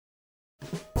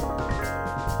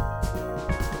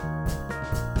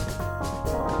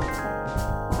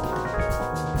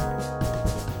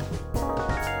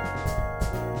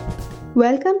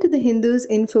Welcome to the Hindus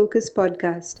in Focus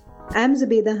podcast. I'm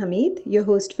Zubeda Hamid, your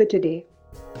host for today.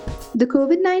 The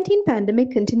COVID 19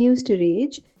 pandemic continues to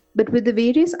rage, but with the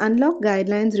various unlock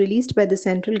guidelines released by the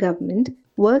central government,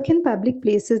 work in public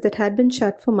places that had been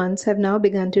shut for months have now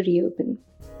begun to reopen.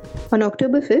 On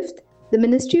October 5th, the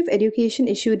Ministry of Education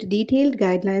issued detailed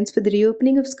guidelines for the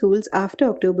reopening of schools after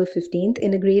October 15th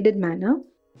in a graded manner,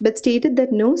 but stated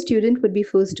that no student would be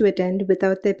forced to attend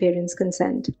without their parents'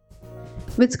 consent.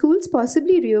 With schools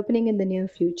possibly reopening in the near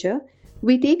future,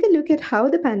 we take a look at how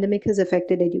the pandemic has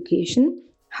affected education,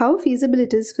 how feasible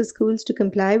it is for schools to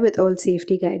comply with all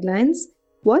safety guidelines,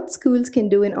 what schools can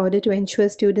do in order to ensure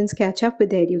students catch up with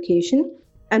their education,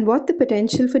 and what the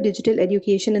potential for digital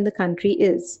education in the country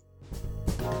is.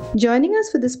 Joining us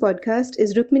for this podcast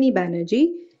is Rukmini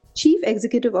Banerji, Chief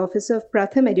Executive Officer of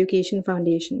Pratham Education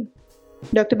Foundation.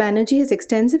 Dr. Banerji has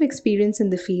extensive experience in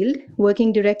the field,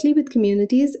 working directly with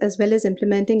communities as well as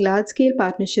implementing large-scale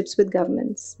partnerships with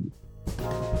governments.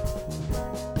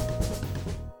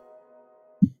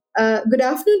 Good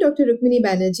afternoon, Dr. Rukmini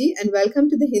Banerji, and welcome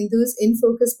to the Hindus in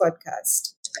Focus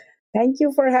podcast. Thank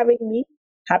you for having me.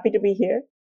 Happy to be here.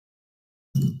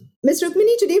 Ms.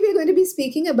 Rukmini, today we are going to be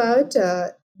speaking about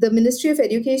the Ministry of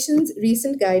Education's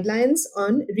recent guidelines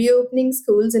on reopening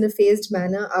schools in a phased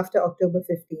manner after October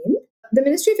 15th. The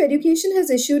Ministry of Education has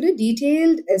issued a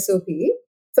detailed SOP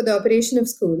for the operation of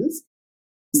schools,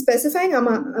 specifying,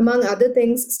 among other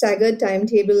things, staggered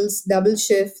timetables, double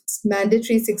shifts,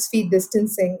 mandatory 6 feet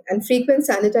distancing, and frequent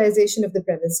sanitization of the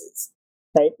premises.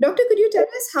 Right. Doctor, could you tell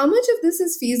us how much of this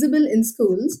is feasible in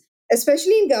schools,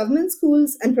 especially in government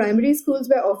schools and primary schools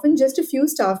where often just a few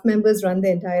staff members run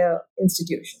the entire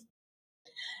institution?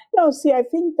 No, see, I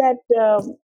think that,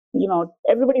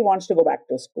 everybody wants to go back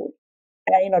to school.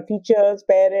 Teachers,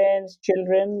 parents,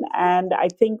 children. And I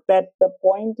think that the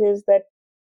point is that,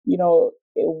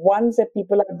 once that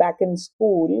people are back in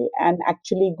school and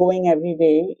actually going every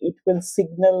day, it will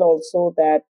signal also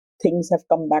that things have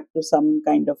come back to some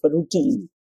kind of a routine.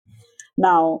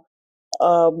 Now,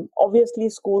 obviously,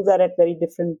 schools are at very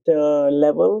different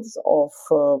levels of,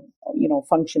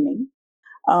 functioning.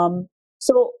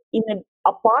 So,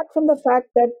 apart from the fact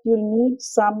that you need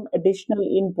some additional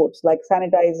inputs like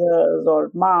sanitizers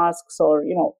or masks or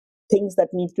things that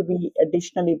need to be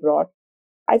additionally brought,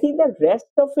 I think the rest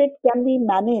of it can be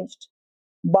managed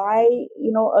by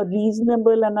a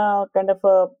reasonable and a kind of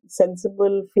a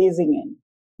sensible phasing in,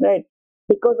 right?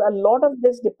 Because a lot of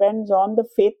this depends on the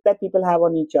faith that people have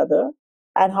on each other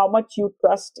and how much you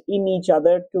trust in each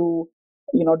other to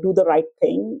do the right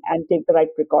thing and take the right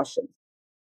precautions.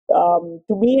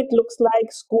 To me, it looks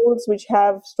like schools which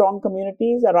have strong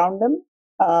communities around them,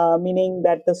 meaning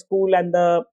that the school and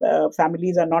the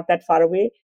families are not that far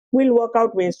away, will work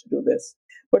out ways to do this.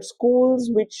 But schools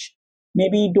which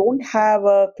maybe don't have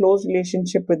a close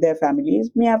relationship with their families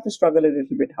may have to struggle a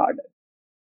little bit harder.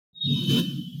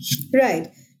 Right.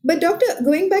 But, Doctor,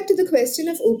 going back to the question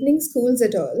of opening schools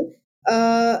at all,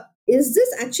 is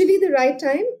this actually the right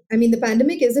time? I mean, the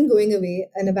pandemic isn't going away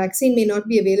and a vaccine may not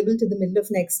be available to the middle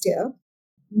of next year.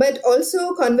 But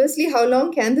also, conversely, how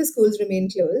long can the schools remain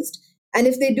closed? And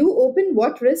if they do open,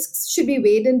 what risks should be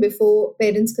weighed in before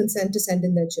parents consent to send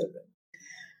in their children?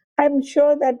 I'm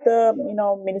sure that the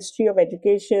Ministry of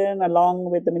Education,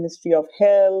 along with the Ministry of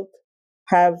Health,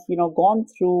 have gone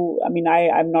through. I mean,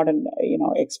 I'm not an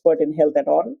expert in health at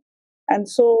all, and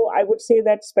so I would say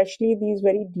that especially these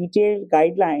very detailed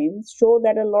guidelines show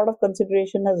that a lot of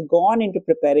consideration has gone into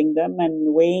preparing them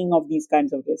and weighing of these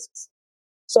kinds of risks.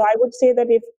 So I would say that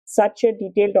if such a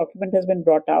detailed document has been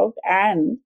brought out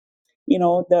and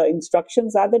the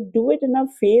instructions are that do it in a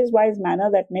phase-wise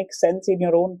manner that makes sense in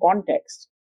your own context.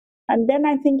 And then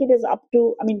I think it is up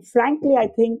to, frankly, I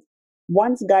think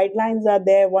once guidelines are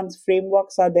there, once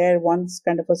frameworks are there, once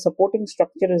kind of a supporting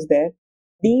structure is there,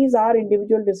 these are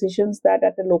individual decisions that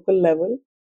at a local level,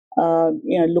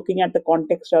 looking at the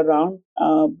context around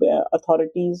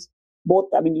authorities, both,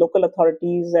 local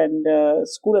authorities and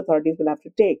school authorities will have to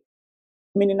take.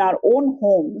 In our own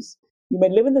homes, you may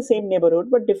live in the same neighborhood,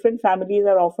 but different families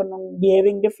are often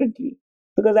behaving differently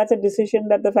because that's a decision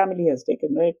that the family has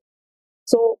taken, right?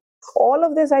 So all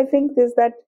of this, I think, is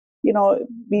that,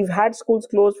 we've had schools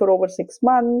closed for over 6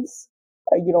 months.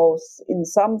 In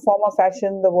some form or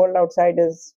fashion, the world outside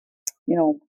is,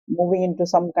 moving into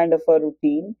some kind of a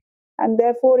routine. And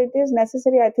therefore, it is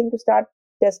necessary, I think, to start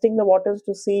testing the waters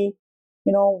to see,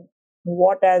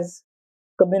 what as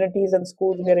communities and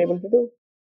schools we are able to do.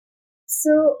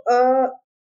 So,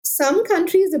 some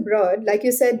countries abroad, like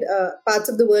you said, parts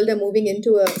of the world are moving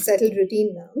into a settled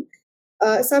routine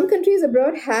now. Some countries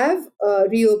abroad have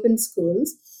reopened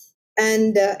schools.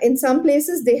 And in some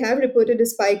places, they have reported a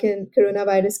spike in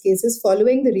coronavirus cases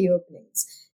following the reopenings.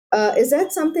 Is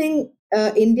that something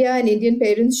India and Indian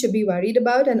parents should be worried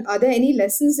about? And are there any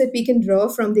lessons that we can draw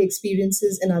from the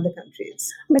experiences in other countries?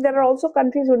 I mean, there are also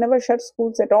countries who never shut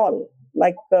schools at all.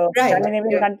 Like the Right.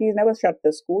 Scandinavian Yeah. countries never shut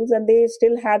the schools, and they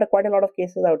still had quite a lot of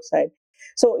cases outside.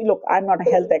 So, look, I'm not a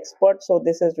health expert, so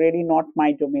this is really not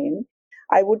my domain.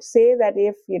 I would say that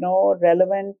if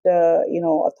relevant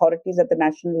authorities at the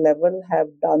national level have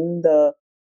done the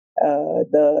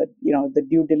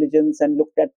due diligence and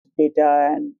looked at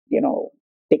data and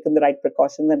taken the right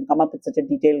precautions and come up with such a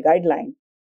detailed guideline.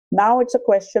 Now it's a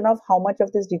question of how much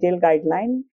of this detailed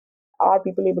guideline are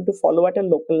people able to follow at a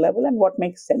local level and what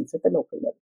makes sense at the local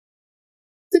level.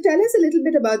 So tell us a little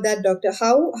bit about that, doctor.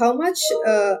 How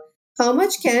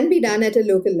much can be done at a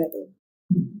local level?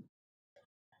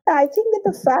 I think that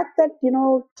the fact that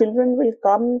children will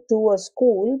come to a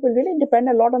school will really depend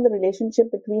a lot on the relationship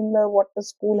between the what the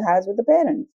school has with the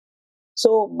parents.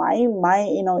 So my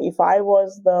if I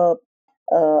was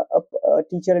a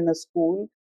teacher in a school,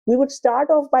 we would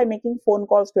start off by making phone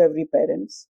calls to every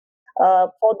parents.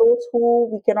 For those who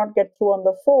we cannot get through on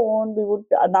the phone, we would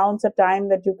announce a time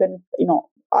that you can,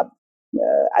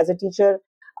 as a teacher,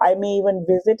 I may even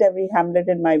visit every hamlet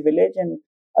in my village and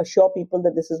assure people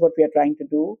that this is what we are trying to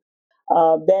do.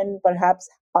 Then perhaps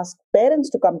ask parents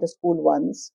to come to school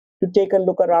once to take a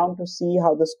look around to see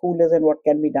how the school is and what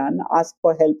can be done, ask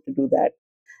for help to do that,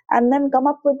 and then come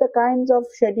up with the kinds of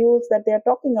schedules that they are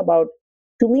talking about.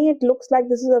 To me, it looks like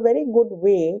this is a very good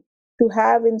way to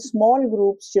have in small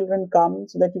groups children come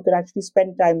so that you can actually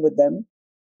spend time with them.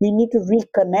 We need to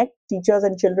reconnect. Teachers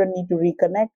and children need to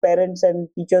reconnect. Parents and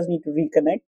teachers need to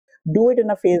reconnect. Do it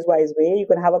in a phase wise way. You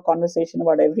can have a conversation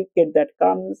about every kid that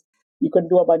comes. You can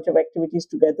do a bunch of activities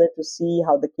together to see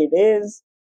how the kid is,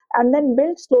 and then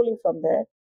build slowly from there.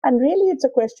 And really, it's a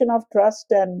question of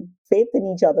trust and faith in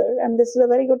each other. And this is a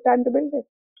very good time to build it.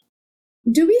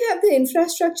 Do we have the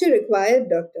infrastructure required,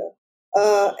 doctor?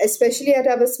 Especially at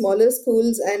our smaller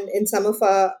schools and in some of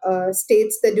our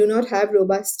states that do not have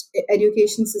robust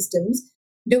education systems.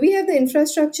 Do we have the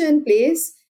infrastructure in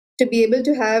place to be able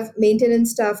to have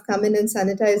maintenance staff come in and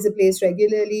sanitize the place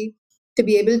regularly, to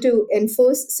be able to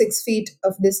enforce 6 feet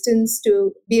of distance,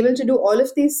 to be able to do all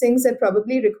of these things that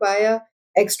probably require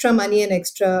extra money and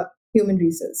extra human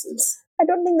resources? I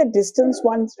don't think the distance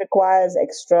ones requires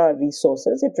extra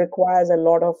resources. It requires a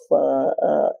lot of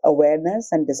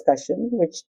awareness and discussion,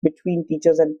 which between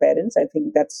teachers and parents. I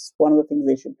think that's one of the things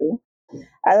they should do.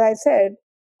 As I said,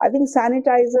 I think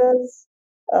sanitizers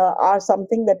are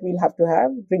something that we'll have to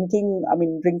have.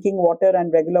 Drinking water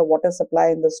and regular water supply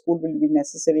in the school will be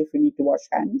necessary if we need to wash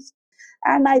hands.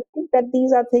 And I think that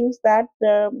these are things that,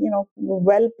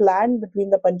 well planned between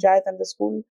the panchayat and the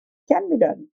school can be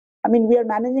done. I mean, we are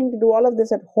managing to do all of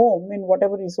this at home in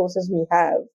whatever resources we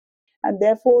have. And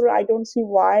therefore, I don't see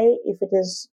why, if it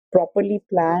is properly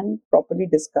planned, properly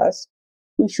discussed,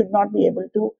 we should not be able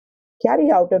to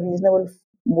carry out a reasonable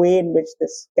way in which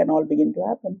this can all begin to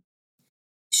happen.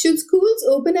 Should schools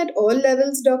open at all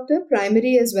levels, doctor,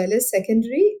 primary as well as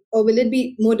secondary, or will it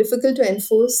be more difficult to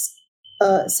enforce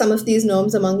some of these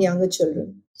norms among younger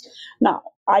children? Now,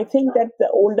 I think that the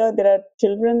older there are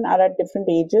children are at different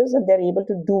ages and they're able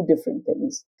to do different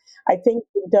things. I think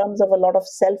in terms of a lot of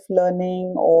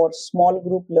self-learning or small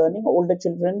group learning, older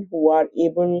children who are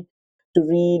able to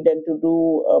read and to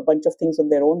do a bunch of things on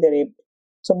their own, they're able.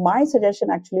 So my suggestion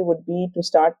actually would be to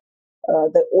start.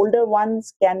 The older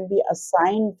ones can be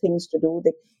assigned things to do.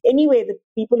 Anyway, the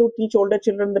people who teach older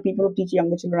children, the people who teach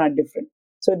younger children are different.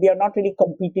 So they are not really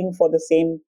competing for the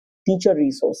same teacher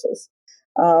resources.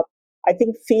 Uh, I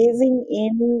think phasing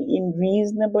in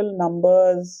reasonable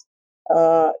numbers.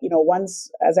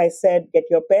 Once, as I said, get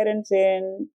your parents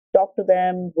in, talk to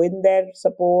them, win their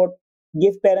support,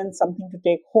 give parents something to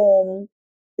take home.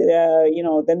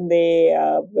 Then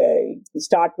they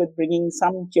start with bringing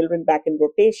some children back in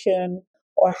rotation,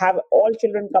 or have all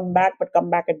children come back, but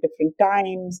come back at different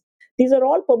times. These are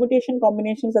all permutation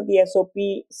combinations that the SOP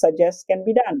suggests can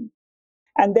be done.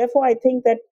 And therefore, I think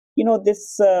that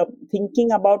this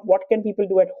thinking about what can people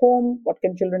do at home, what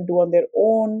can children do on their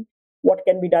own, what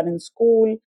can be done in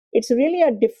school, it's really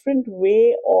a different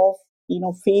way of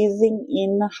phasing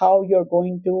in how you're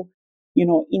going to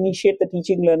initiate the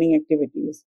teaching learning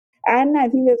activities. And I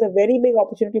think there's a very big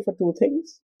opportunity for two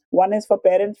things. One is for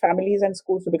parents, families, and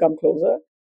schools to become closer,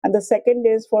 and the second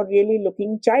is for really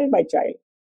looking child by child,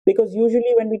 because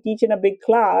usually when we teach in a big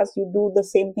class, you do the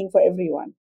same thing for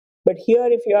everyone. But here,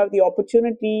 if you have the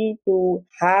opportunity to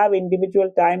have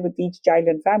individual time with each child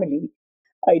and family,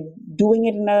 uh, doing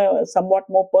it in a somewhat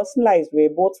more personalized way,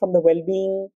 both from the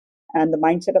well-being and the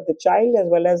mindset of the child as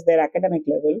well as their academic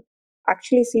level,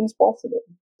 actually seems possible.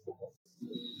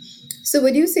 So,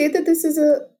 would you say that this is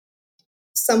a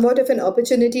somewhat of an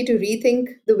opportunity to rethink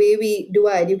the way we do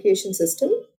our education system?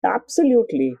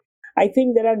 Absolutely. I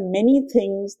think there are many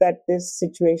things that this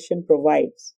situation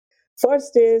provides.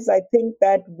 First is, I think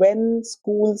that when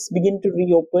schools begin to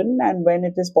reopen and when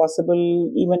it is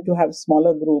possible even to have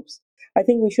smaller groups, I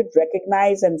think we should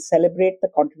recognize and celebrate the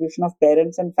contribution of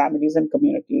parents and families and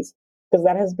communities, because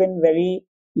that has been very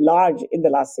large in the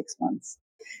last 6 months.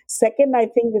 Second, I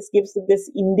think this gives this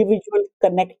individual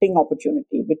connecting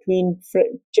opportunity between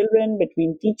children,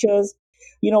 between teachers.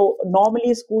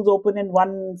 Normally schools open in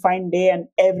one fine day and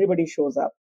everybody shows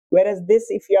up. Whereas this,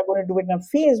 if you are going to do it in a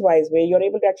phase wise way, you're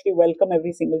able to actually welcome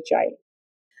every single child.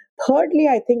 Thirdly,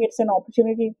 I think it's an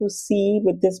opportunity to see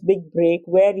with this big break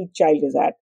where each child is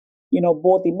at,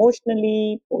 both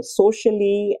emotionally, or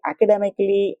socially,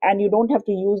 academically, and you don't have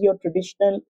to use your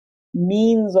traditional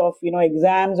means of,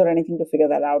 exams or anything to figure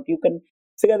that out. You can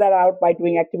figure that out by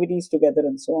doing activities together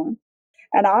and so on.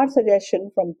 And our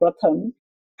suggestion from Pratham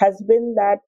has been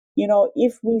that,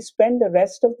 if we spend the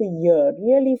rest of the year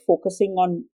really focusing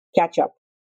on catch up,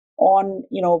 on,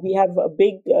 we have a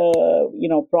big,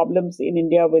 problems in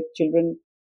India with children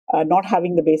not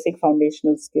having the basic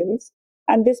foundational skills.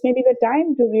 And this may be the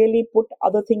time to really put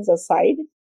other things aside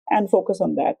and focus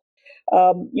on that.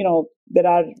 There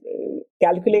are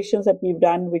calculations that we've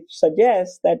done which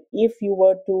suggest that if you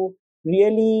were to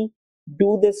really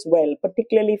do this well,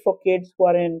 particularly for kids who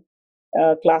are in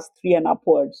class 3 and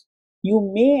upwards,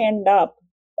 you may end up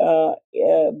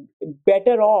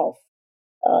better off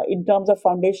in terms of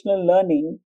foundational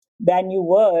learning than you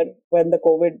were when the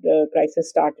COVID crisis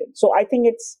started. So I think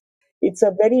it's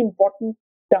a very important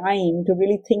time to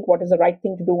really think what is the right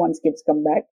thing to do once kids come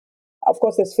back. Of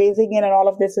course, this phasing in and all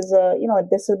of this is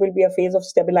this will be a phase of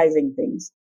stabilizing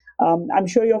things. I'm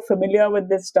sure you're familiar with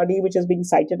this study, which is being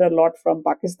cited a lot from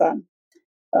Pakistan,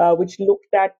 which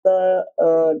looked at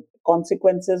the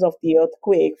consequences of the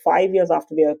earthquake 5 years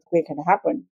after the earthquake had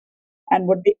happened. And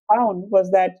what they found was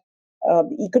that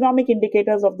the economic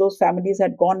indicators of those families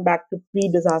had gone back to pre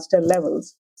disaster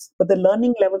levels, but the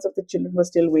learning levels of the children were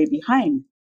still way behind.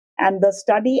 And the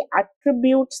study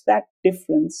attributes that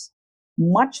difference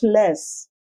much less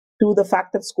to the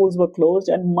fact that schools were closed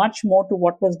and much more to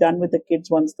what was done with the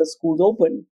kids once the schools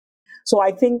opened. So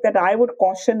I think that I would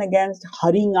caution against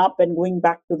hurrying up and going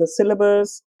back to the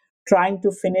syllabus, trying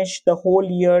to finish the whole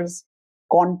year's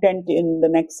content in the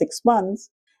next 6 months,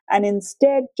 and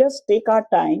instead just take our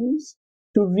times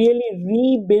to really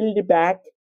rebuild back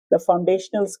the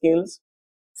foundational skills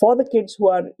for the kids who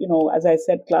are, as I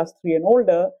said, class 3 and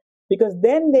older, because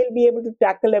then they'll be able to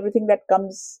tackle everything that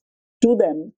comes to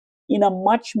them in a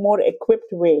much more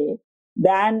equipped way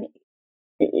than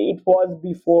it was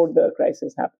before the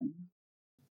crisis happened.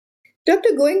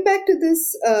 Doctor, going back to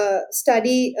this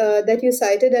study that you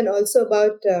cited and also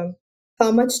about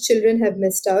how much children have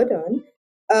missed out on,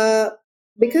 uh,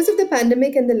 because of the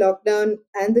pandemic and the lockdown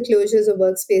and the closures of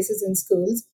workspaces in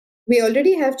schools, we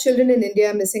already have children in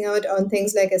India missing out on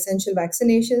things like essential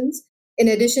vaccinations, in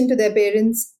addition to their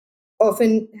parents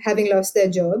often having lost their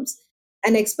jobs.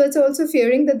 And experts are also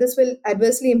fearing that this will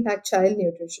adversely impact child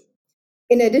nutrition.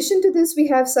 In addition to this, we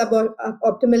have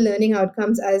suboptimal learning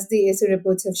outcomes, as the ACER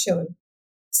reports have shown.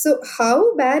 So,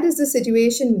 how bad is the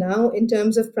situation now in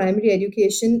terms of primary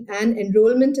education and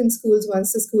enrollment in schools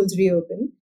once the schools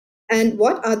reopen? And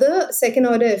what other second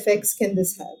order effects can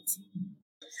this have?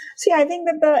 See, I think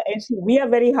that we have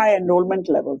very high enrollment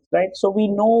levels, right? So we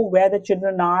know where the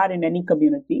children are in any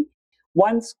community.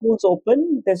 Once schools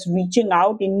open, this reaching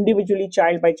out individually,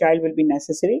 child by child, will be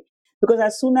necessary, because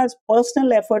as soon as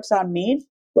personal efforts are made,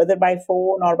 whether by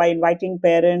phone or by inviting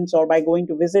parents or by going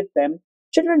to visit them,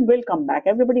 children will come back.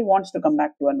 Everybody wants to come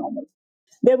back to a normal.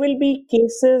 There will be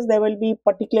cases, there will be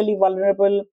particularly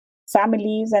vulnerable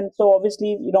families, and so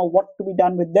obviously, what to be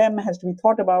done with them has to be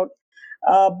thought about.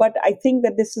 But I think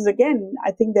that this is, again,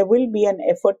 I think there will be an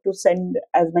effort to send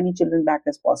as many children back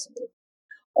as possible.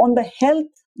 On the health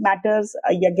matters,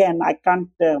 again, I can't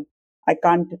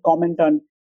comment on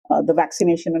the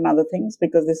vaccination and other things,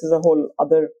 because this is a whole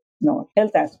other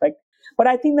health aspect. But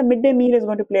I think the midday meal is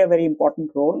going to play a very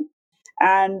important role,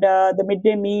 and the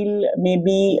midday meal may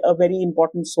be a very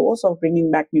important source of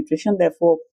bringing back nutrition.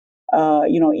 Therefore,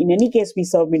 in any case, we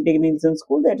serve midday meals in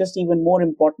school. They're just even more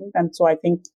important, and so I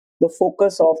think the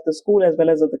focus of the school as well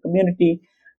as of the community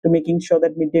to making sure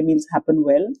that midday meals happen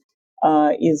well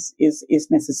is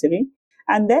necessary.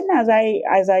 And then, as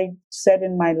I said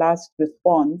in my last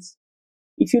response,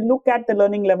 If you look at the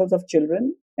learning levels of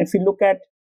children, if you look at,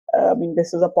 I mean,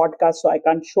 this is a podcast, so I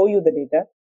can't show you the data,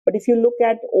 but if you look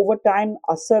at over time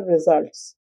ASR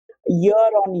results, year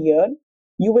on year,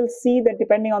 you will see that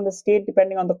depending on the state,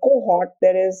 depending on the cohort,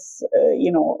 there is,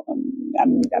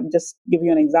 I'm just giving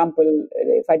you an example.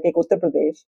 If I take Uttar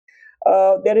Pradesh,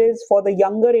 there is for the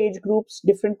younger age groups,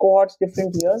 different cohorts,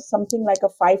 different years, something like a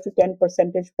 5 to 10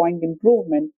 percentage point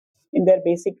improvement in their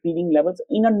basic reading levels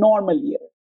in a normal year.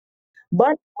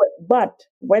 But but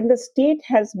when the state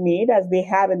has made, as they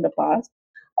have in the past,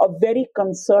 a very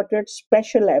concerted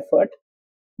special effort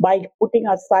by putting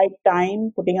aside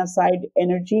time, putting aside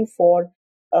energy for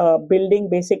building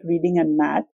basic reading and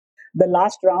math. The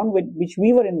last round, with which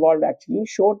we were involved, actually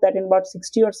showed that in about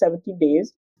 60 or 70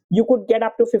 days, you could get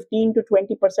up to 15 to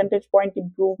 20 percentage point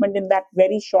improvement in that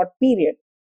very short period.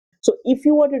 So if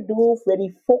you were to do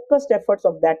very focused efforts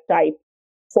of that type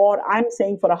for, I'm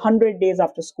saying, for 100 days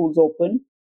after schools open,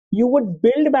 you would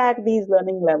build back these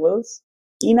learning levels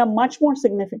in a much more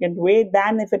significant way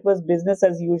than if it was business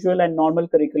as usual and normal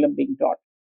curriculum being taught.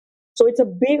 So it's a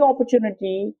big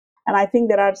opportunity. And I think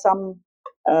there are some,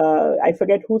 I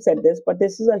forget who said this, but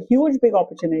this is a huge, big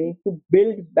opportunity to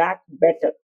build back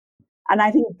better. And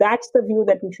I think that's the view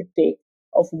that we should take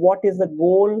of what is the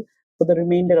goal for the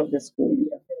remainder of the school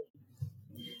year.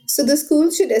 So the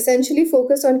schools should essentially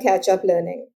focus on catch up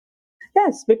learning.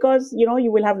 Yes, because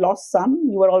you will have lost some.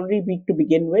 You were already weak to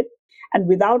begin with, and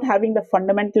without having the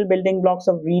fundamental building blocks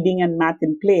of reading and math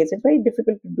in place, it's very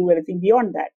difficult to do anything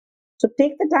beyond that. So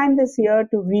take the time this year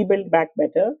to rebuild back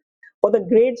better. For the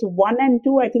grades 1 and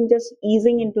 2, I think just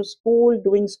easing into school,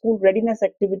 doing school readiness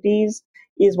activities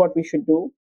is what we should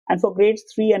do. And for grades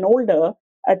 3 and older,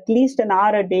 at least an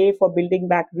hour a day for building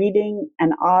back reading,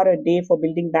 an hour a day for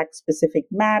building back specific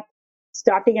math,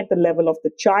 starting at the level of the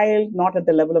child, not at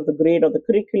the level of the grade or the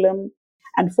curriculum,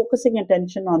 and focusing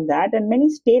attention on that. And many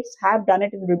states have done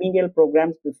it in remedial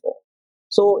programs before.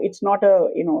 So it's not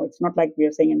it's not like we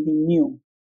are saying anything new.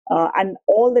 And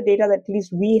all the data that at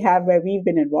least we have where we've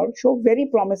been involved show very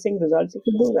promising results if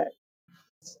you do that.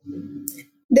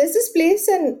 Does this place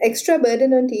an extra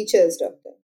burden on teachers,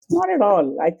 Doctor? Not at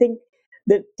all. I think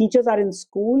the teachers are in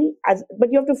school,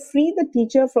 but you have to free the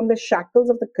teacher from the shackles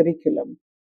of the curriculum.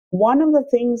 One of the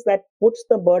things that puts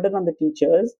the burden on the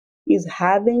teachers is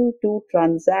having to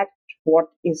transact what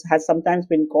has sometimes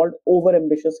been called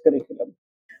overambitious curriculum,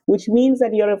 which means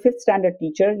that you're a fifth standard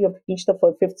teacher, you have to teach the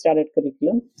fifth standard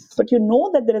curriculum, but you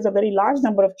know that there is a very large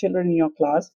number of children in your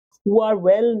class who are,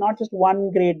 well, not just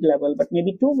one grade level, but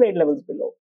maybe two grade levels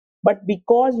below. But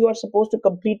because you are supposed to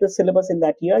complete the syllabus in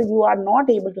that year, you are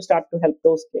not able to start to help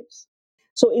those kids.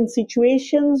 So in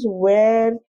situations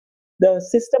where the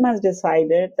system has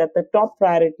decided that the top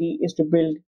priority is to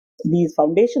build these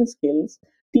foundation skills,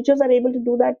 teachers are able to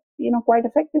do that, quite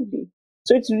effectively.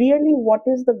 So it's really what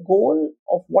is the goal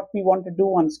of what we want to do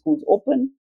on schools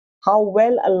open, how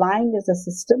well aligned is the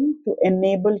system to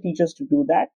enable teachers to do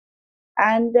that,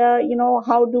 and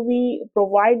how do we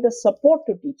provide the support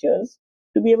to teachers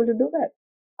to be able to do that.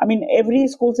 I mean, every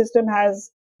school system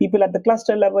has people at the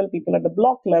cluster level, people at the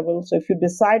block level. So if you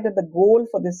decide that the goal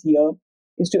for this year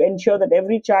is to ensure that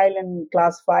every child in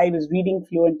class 5 is reading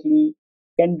fluently,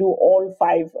 can do all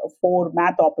four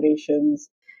math operations,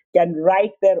 can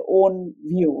write their own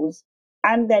views,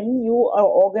 and then you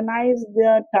organize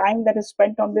the time that is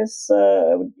spent on this,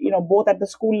 both at the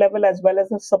school level as well as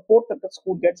the support that the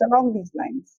school gets along these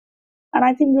lines. And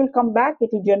I think you'll come back. It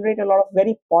will generate a lot of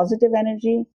very positive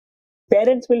energy.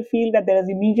 Parents will feel that there is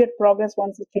immediate progress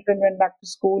once the children went back to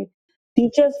school.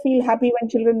 Teachers feel happy when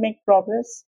children make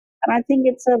progress. And I think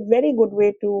it's a very good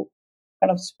way to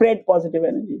kind of spread positive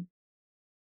energy.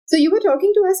 So you were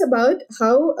talking to us about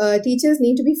how teachers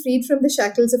need to be freed from the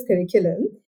shackles of curriculum.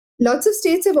 Lots of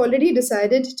states have already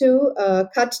decided to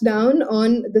cut down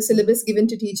on the syllabus given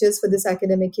to teachers for this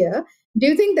academic year. Do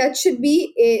you think that should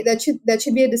be a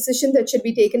decision that should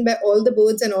be taken by all the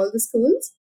boards and all the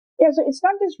schools? Yeah, so it's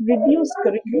not just reduced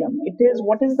curriculum. It is,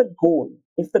 what is the goal?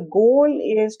 If the goal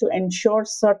is to ensure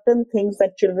certain things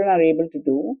that children are able to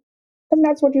do, then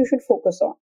that's what you should focus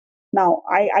on. Now,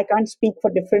 I can't speak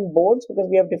for different boards because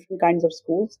we have different kinds of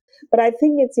schools, but I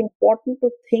think it's important to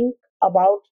think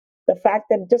about the fact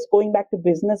that just going back to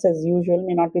business as usual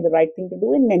may not be the right thing to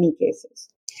do in many cases.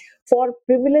 For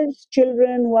privileged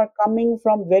children who are coming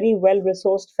from very well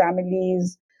resourced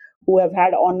families, who have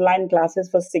had online classes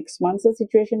for 6 months, the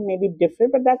situation may be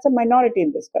different, but that's a minority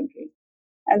in this country.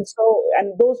 And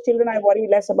those children I worry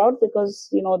less about because,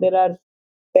 there are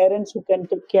parents who can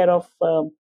take care of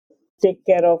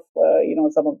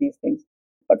some of these things.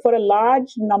 But for a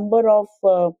large number of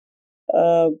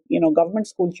government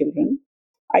school children,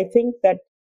 I think that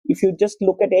if you just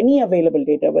look at any available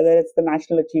data, whether it's the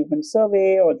National Achievement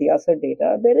Survey or the other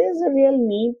data, there is a real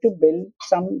need to build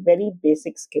some very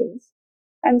basic skills.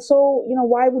 And so,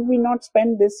 why would we not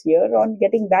spend this year on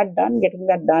getting that done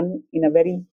in a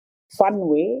very fun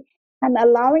way, and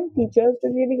allowing teachers to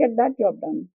really get that job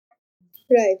done?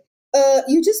 Right.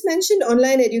 You just mentioned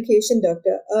online education,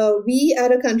 Doctor. We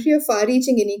are a country of far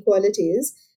reaching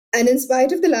inequalities. And in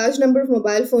spite of the large number of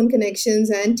mobile phone connections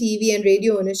and TV and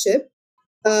radio ownership,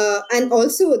 and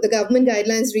also the government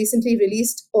guidelines recently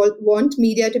released want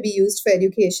media to be used for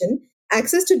education,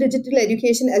 access to digital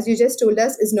education, as you just told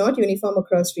us, is not uniform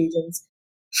across regions.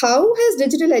 How has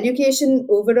digital education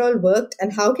overall worked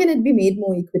and how can it be made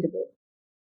more equitable?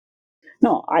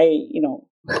 No,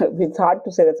 it's hard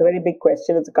to say. That's a very big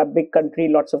question. It's a big country,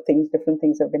 lots of things, different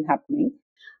things have been happening.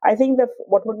 I think that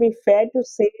what would be fair to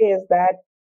say is that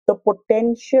the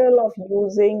potential of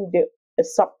using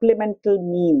supplemental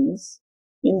means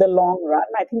in the long run,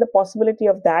 I think the possibility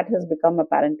of that has become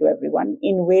apparent to everyone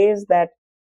in ways that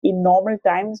in normal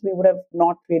times we would have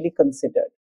not really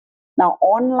considered. Now,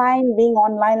 being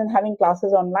online and having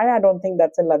classes online, I don't think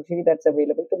that's a luxury that's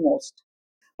available to most.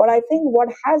 But I think what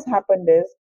has happened is,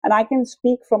 and I can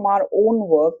speak from our own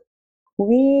work,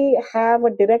 we have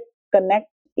a direct connect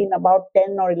in about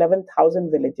 10 or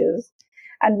 11,000 villages.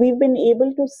 And we've been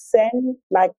able to send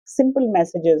like simple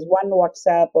messages, one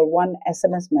WhatsApp or one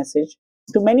SMS message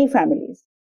to many families.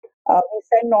 We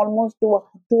send almost to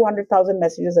 200,000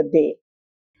 messages a day.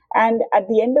 And at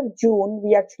the end of June,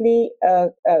 we actually,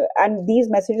 and these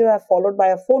messages are followed by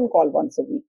a phone call once a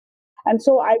week. And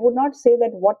so I would not say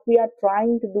that what we are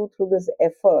trying to do through this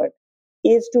effort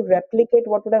is to replicate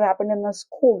what would have happened in a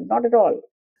school. Not at all.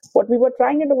 What we were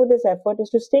trying to do with this effort is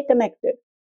to stay connected,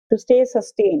 to stay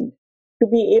sustained, to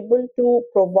be able to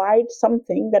provide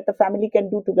something that the family can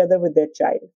do together with their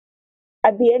child.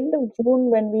 At the end of June,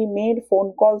 when we made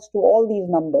phone calls to all these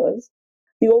numbers,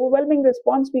 the overwhelming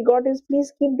response we got is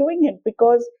please keep doing it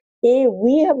because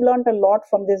we have learned a lot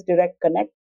from this direct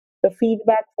connect. The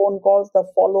feedback phone calls, the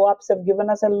follow ups have given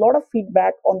us a lot of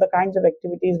feedback on the kinds of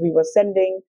activities we were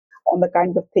sending, on the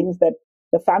kinds of things that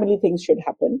the family thinks should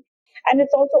happen. And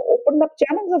it's also opened up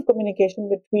channels of communication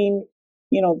between,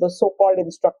 the so-called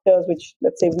instructors, which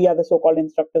let's say we are the so-called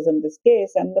instructors in this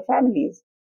case, and the families.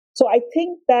 So I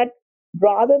think that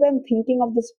rather than thinking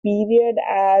of this period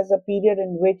as a period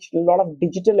in which a lot of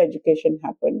digital education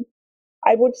happened,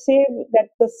 I would say that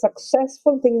the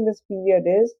successful thing in this period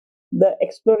is the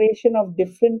exploration of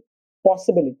different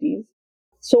possibilities.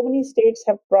 So many states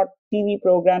have brought TV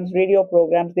programs, radio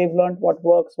programs. They've learned what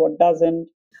works, what doesn't.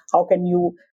 How can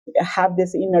you have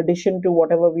this in addition to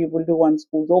whatever we will do once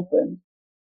schools open?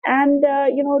 And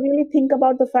really think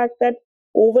about the fact that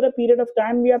over a period of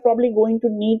time we are probably going to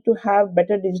need to have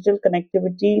better digital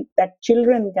connectivity that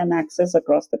children can access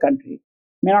across the country.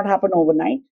 May not happen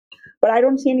overnight, but I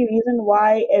don't see any reason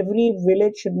why every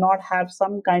village should not have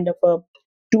some kind of a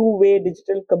two-way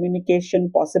digital communication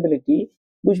possibility,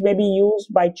 which may be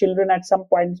used by children at some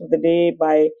points of the day,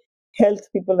 by health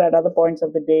people at other points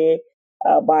of the day,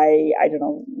 by I don't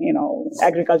know,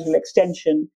 agricultural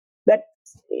extension. That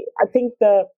I think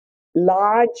the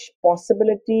large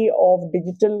possibility of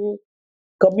digital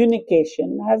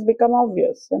communication has become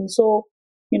obvious, and so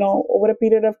over a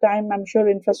period of time, I'm sure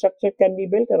infrastructure can be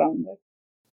built around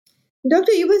it.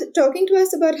 Doctor, you were talking to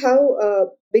us about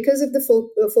how, because of the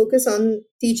focus on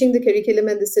teaching the curriculum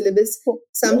and the syllabus,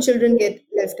 some children get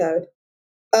left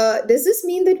out. Does this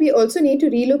mean that we also need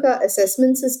to relook our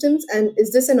assessment systems? And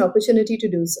is this an opportunity to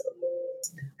do so?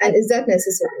 And is that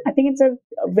necessary? I think it's a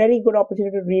very good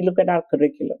opportunity to relook at our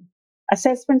curriculum.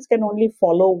 Assessments can only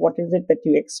follow what is it that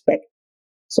you expect.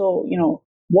 So,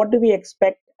 what do we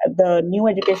expect? The new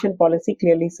education policy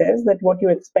clearly says that what you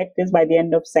expect is by the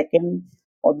end of second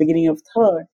or beginning of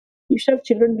third, you should have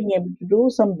children being able to do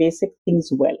some basic things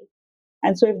well.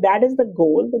 And so, if that is the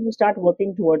goal, then you start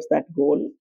working towards that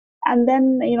goal. And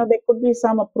then, there could be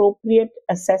some appropriate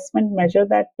assessment measure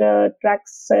that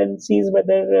tracks and sees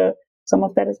whether some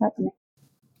of that is happening.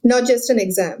 Not just an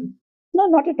exam. No,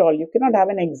 not at all. You cannot have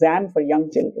an exam for young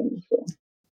children.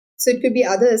 So it could be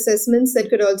other assessments that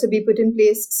could also be put in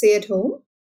place, say at home?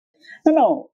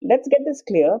 No. Let's get this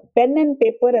clear. Pen and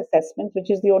paper assessments,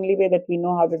 which is the only way that we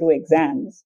know how to do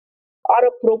exams, are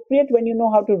appropriate when you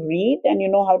know how to read and you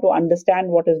know how to understand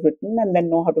what is written and then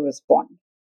know how to respond.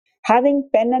 Having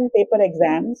pen and paper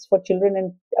exams for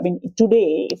children,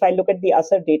 today, if I look at the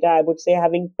ASAR data, I would say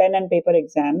having pen and paper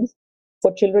exams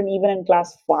for children even in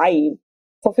class 5,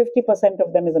 for 50%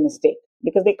 of them is a mistake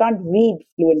because they can't read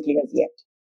fluently as yet.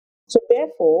 So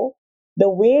therefore, The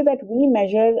way that we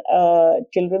measure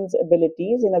children's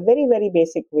abilities in a very, very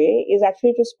basic way is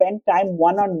actually to spend time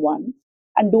one on one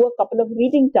and do a couple of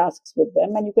reading tasks with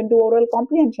them, and you can do oral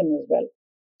comprehension as well.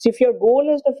 So, if your goal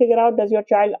is to figure out does your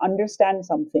child understand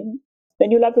something,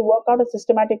 then you'll have to work out a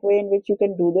systematic way in which you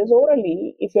can do this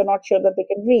orally if you're not sure that they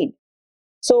can read.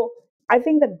 So, I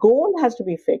think the goal has to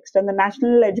be fixed, and the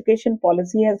national education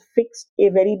policy has fixed a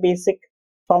very basic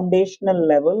foundational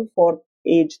level for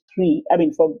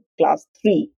for class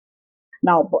 3.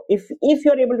 Now, if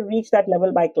you're able to reach that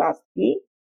level by class 3,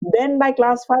 then by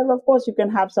class 5, of course, you can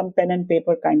have some pen and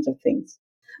paper kinds of things.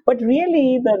 But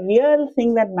really, the real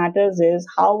thing that matters is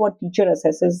how a teacher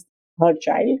assesses her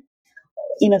child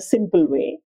in a simple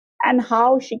way, and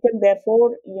how she can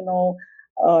therefore,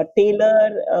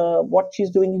 tailor what she's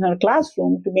doing in her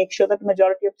classroom to make sure that the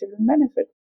majority of children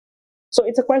benefit. So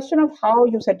it's a question of how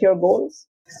you set your goals,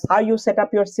 how you set up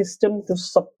your system to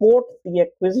support the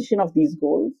acquisition of these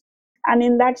goals. And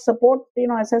in that support,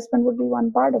 assessment would be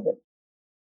one part of it.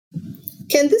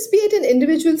 Can this be at an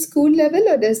individual school level,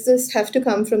 or does this have to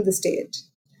come from the state?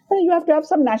 Well, you have to have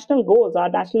some national goals. Our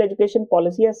national education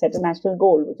policy has set a national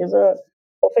goal, which is a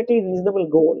perfectly reasonable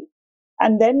goal.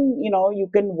 And then, you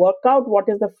can work out what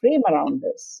is the frame around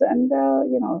this. And,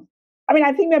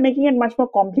 I think we're making it much more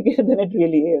complicated than it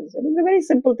really is. It's a very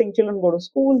simple thing. Children go to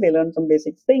school, they learn some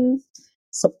basic things,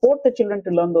 support the children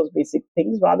to learn those basic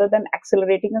things rather than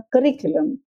accelerating a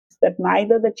curriculum that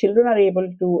neither the children are able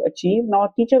to achieve nor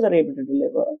teachers are able to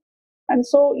deliver. And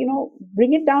so,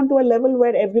 bring it down to a level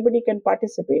where everybody can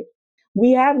participate.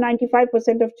 We have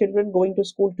 95% of children going to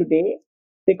school today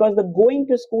because the going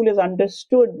to school is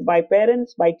understood by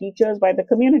parents, by teachers, by the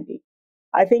community.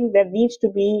 I think there needs to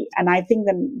be, and I think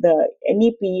the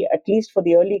NEP, at least for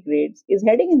the early grades, is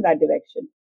heading in that direction.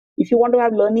 If you want to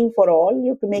have learning for all, you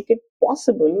have to make it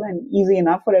possible and easy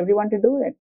enough for everyone to do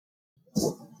it.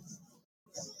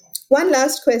 One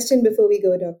last question before we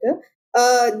go, Doctor.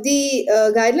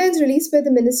 The guidelines released by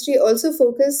the ministry also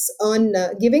focus on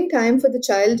giving time for the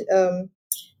child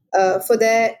for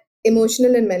their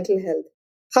emotional and mental health.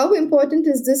 How important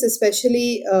is this,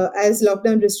 especially as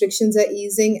lockdown restrictions are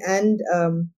easing and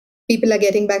people are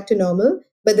getting back to normal,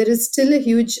 but there is still a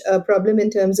huge problem in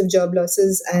terms of job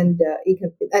losses and the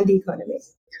economy?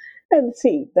 And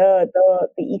see, the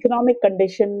economic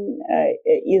condition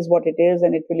is what it is,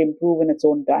 and it will improve in its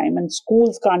own time. And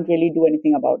schools can't really do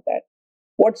anything about that.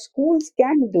 What schools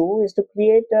can do is to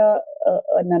create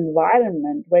an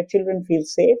environment where children feel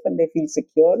safe and they feel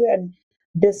secure. And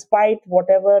despite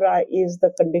whatever is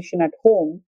the condition at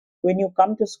home, when you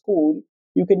come to school,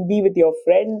 you can be with your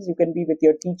friends, you can be with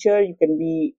your teacher, you can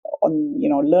be on,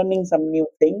 learning some new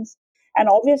things. And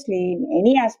obviously, in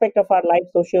any aspect of our life,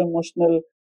 social, emotional,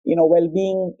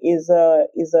 well-being is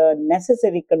a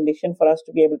necessary condition for us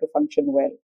to be able to function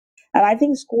well. And I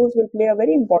think schools will play a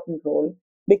very important role,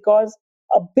 because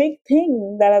a big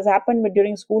thing that has happened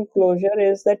during school closure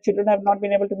is that children have not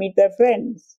been able to meet their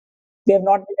friends. They have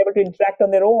not been able to interact on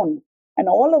their own. And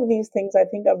all of these things, I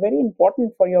think, are very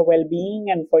important for your well-being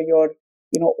and for your,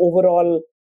 overall,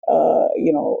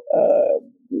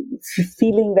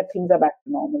 feeling that things are back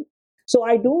to normal. So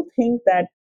I do think that,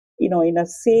 in a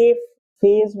safe,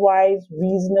 phase-wise,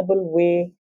 reasonable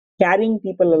way, carrying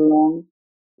people along,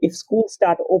 if schools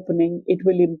start opening, it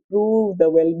will improve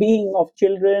the well-being of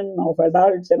children, of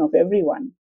adults, and of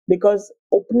everyone. Because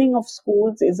opening of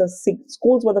schools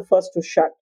schools were the first to shut,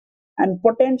 and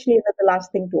potentially they're the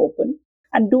last thing to open.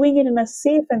 And doing it in a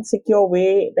safe and secure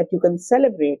way that you can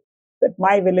celebrate that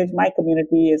my village, my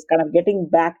community is kind of getting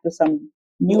back to some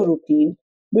new routine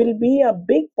will be a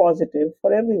big positive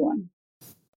for everyone.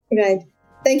 Right.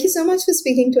 Thank you so much for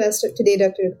speaking to us today,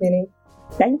 Dr. Rukmini.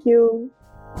 Thank you.